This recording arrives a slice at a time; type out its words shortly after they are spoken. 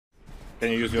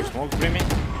Can you use your smoke, Brimmy?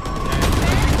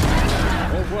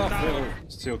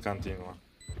 Still continue.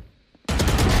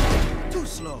 Too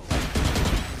slow.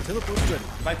 Teleport's ready.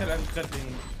 Вайпер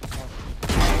обязательно.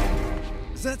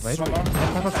 That's Wait. right.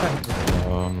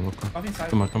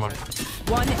 Come on.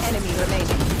 One enemy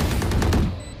remaining.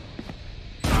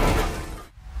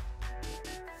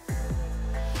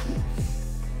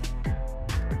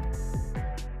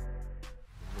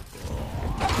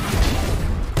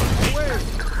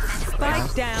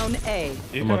 Spike down A.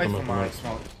 You can wait for my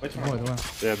smoke. Wait for my Давай.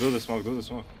 Yeah, do the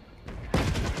smoke.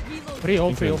 Free,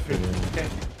 all free. Okay.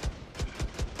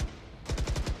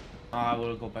 I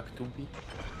will go back to B.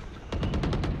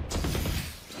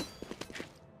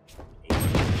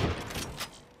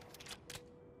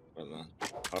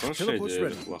 Хорошая идея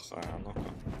или плохая? Ну-ка.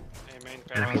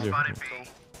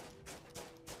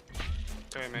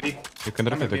 You can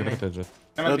rotate Jet.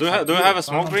 Do you have a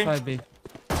smoke, Brim? Side B.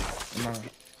 No.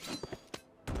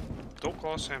 Too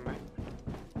close, man.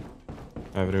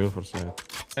 I have reveal for side.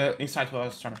 Inside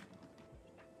was trying.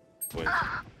 Wait.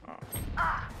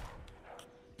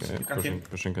 Okay,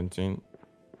 pushing canteen.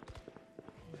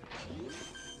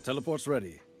 Teleport's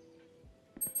ready.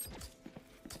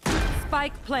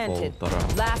 Spike planted.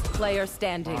 Полтора. Last player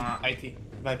standing. IT.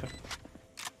 Viper.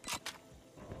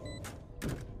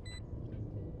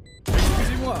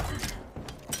 Excusez-moi.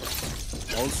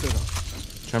 All set up.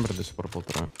 Chamber до сих пор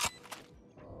полтора.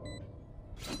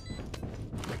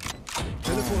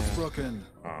 Teleport's broken.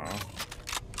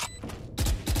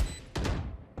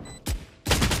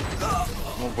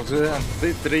 Ну, блин,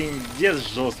 ты трындец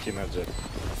жесткий на Джет.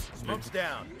 Smoke's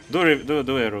down.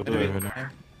 Do arrow.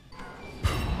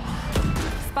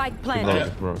 Spike Good planted.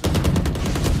 logic, bro.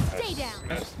 Stay down.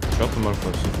 Shot to more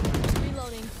close.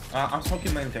 Reloading. I'm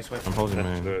smoking main guys. Wait. I'm holding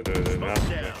main. Do.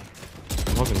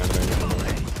 I'm holding main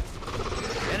right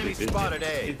Enemy spotted A.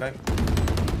 Hit back.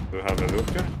 Do you have a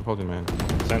looker? I'm holding main.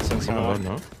 Send Come someone. on,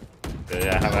 no?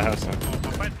 Yeah, I have some.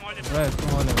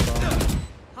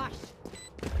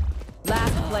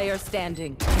 Last player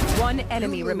standing. One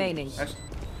enemy remaining. Nice.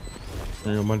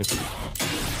 You money.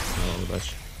 Oh,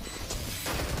 удачи.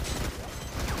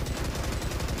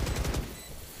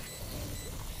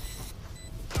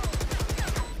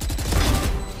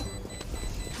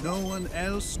 No one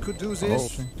else could do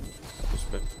this.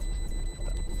 Respect.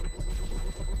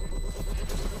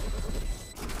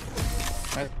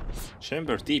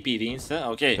 Chamber, TP insta.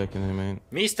 Okay. Taking him main.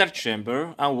 Mr.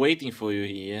 Chamber, I'm waiting for you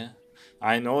here.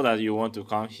 I know that you want to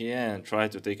come here and try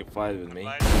to take a fight with me.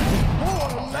 Oh,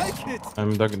 I like it.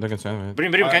 I'm ducking side.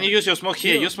 Brim, can you use your smoke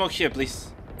here? Use smoke here, please.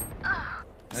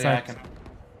 Yeah, I can.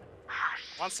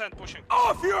 One side pushing.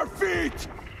 Off your feet.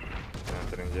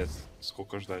 Трындец.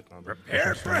 Сколько ждать надо?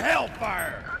 Prepare for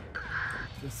hellfire.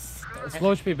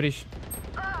 Slow HP breach.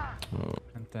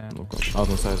 Out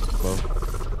on side. Above.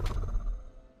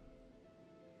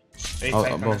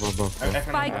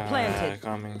 Spike planted.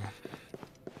 Coming.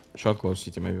 Shot close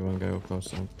city, maybe one guy close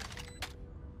side.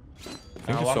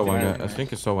 I think you saw one guy. I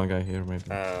think you saw one guy here, maybe.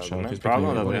 The main He's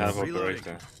problem that picking we you. have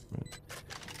operator.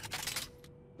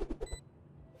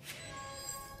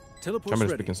 Teleport's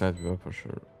Camera's ready. picking side view for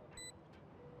sure.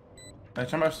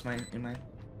 Chamber's main in main.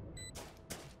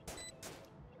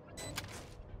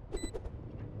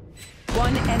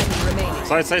 One enemy remaining.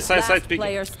 Side, Last pick.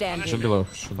 player standing. Should be low.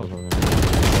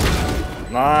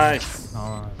 Nice. Oh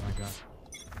my god.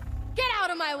 Get out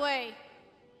of my way.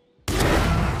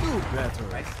 Do better.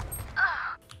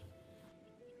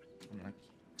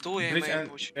 Two A Bleach main and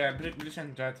push. yeah, Bleach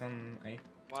and Jet on A.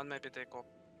 One maybe take off.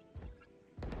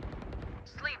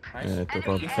 Nice. Yeah, took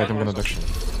out. Fight him gonna duck.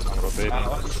 I'm rotating.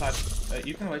 Off the side.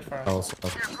 You can wait for us. Also,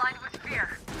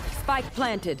 Spike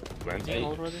planted. Planting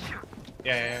already?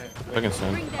 Yeah. second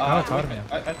stand.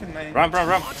 I can main. Run.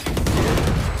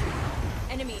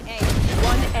 Enemy A.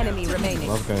 One enemy remaining.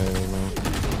 Last guy, man.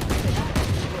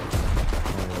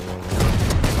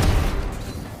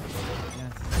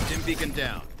 Dim beacon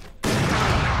down.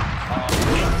 Out.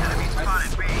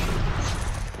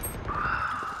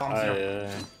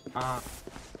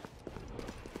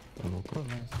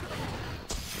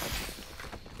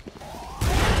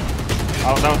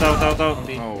 On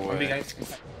B. No On B way. guys.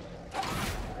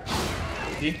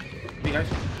 B guys.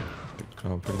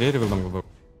 Придери в одном глубоко.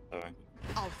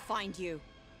 I'll find you.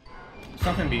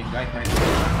 Something B. Like mine.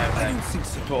 I don't think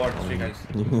so. Two or three guys.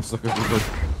 Не столько глубоко.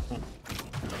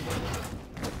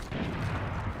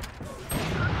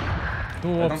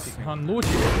 Two ops.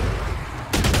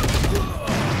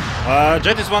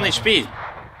 Jet is 1 HP.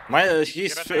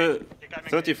 He's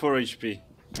 34 HP.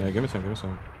 Yeah, give me some.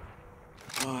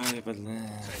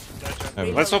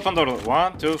 Let's open door.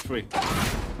 1, 2, 3.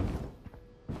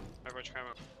 watch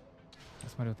heaven. Я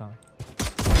смотрю там.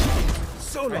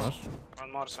 Solo.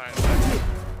 One more side.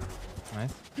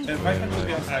 Nice. Viper will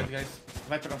be on side, guys.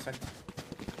 Viper on side.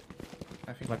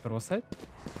 I think. Вайпер was side.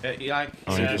 Like, Oh, he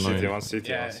yeah, has- City, one city,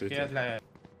 yeah, one city. he has like.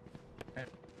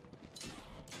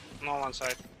 No one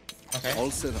side. Okay.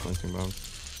 All set up. Something about.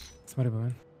 Смотри,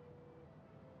 бывает.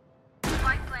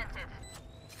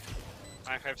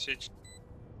 I have siege.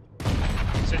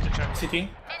 City check. City.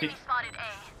 City.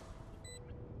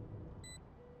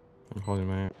 I'm holding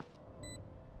my.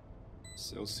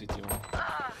 Still city one.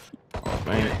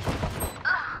 Man.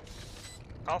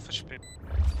 Half HP.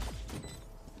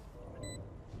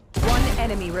 One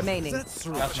enemy remaining. That's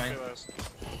right. That's mine. HP last.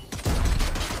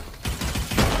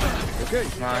 Okay.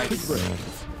 Nice.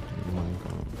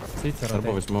 City Turbo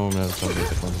rotate. with moment, that's how they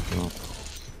second, you know.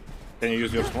 Can you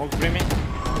use your smoke, Brimmy?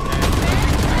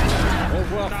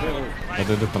 But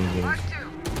they do come games.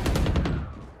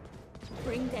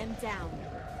 Bring them down.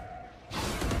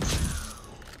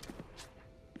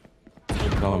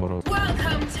 Galamaro.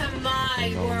 Welcome to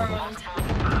my world.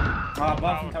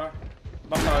 Bottom tower.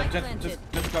 Bottom tower.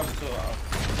 Just close to.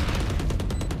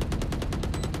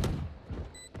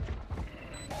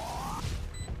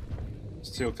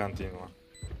 Still continue.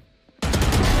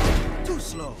 Too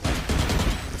slow.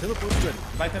 Teleport's ready.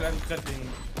 Viper and just in.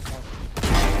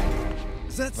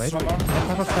 That's Wait. right.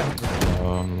 Вайпер side.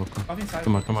 Look. Off inside.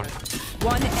 Come on, come on.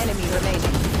 One enemy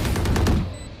remaining.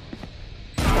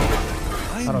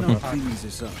 I'm not cleaning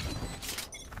this up.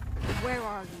 Where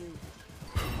are you?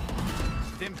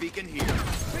 Stim beacon here.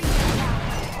 Bring them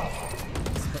down.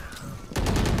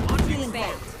 Feeling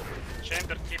bad.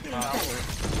 Chamber keep Bring All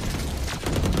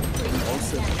them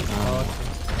set. down.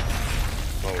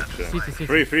 Oh shit. City,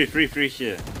 city. Free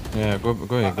here. Yeah, go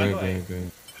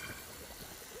ahead.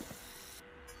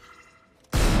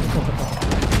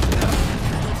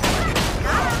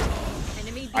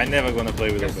 Enemy I never gonna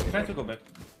play with Yes, it. try to go back.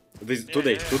 This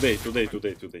today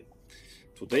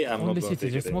I'm not Only gonna city.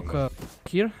 take Just it smoke anymore.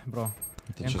 here, bro.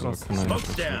 Ты And чё cross. за канал?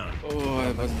 Down.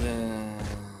 Ой, блин.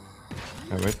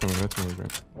 Wait for me, bro.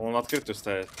 Он открытую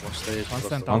ставит. Может стоять One просто.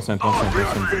 cent, One cent.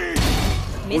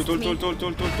 Ульт.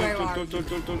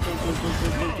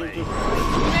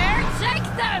 Where? Take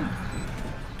them!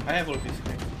 I have all this.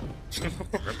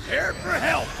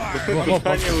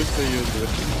 Они устают.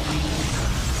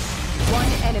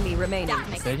 One enemy remaining. That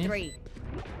makes Steady. 3.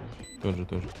 Тоже.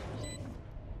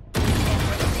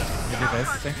 Maybe guys.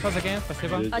 Thanks for the game.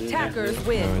 Спасибо. Attackers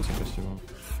win. Давайте, спасибо.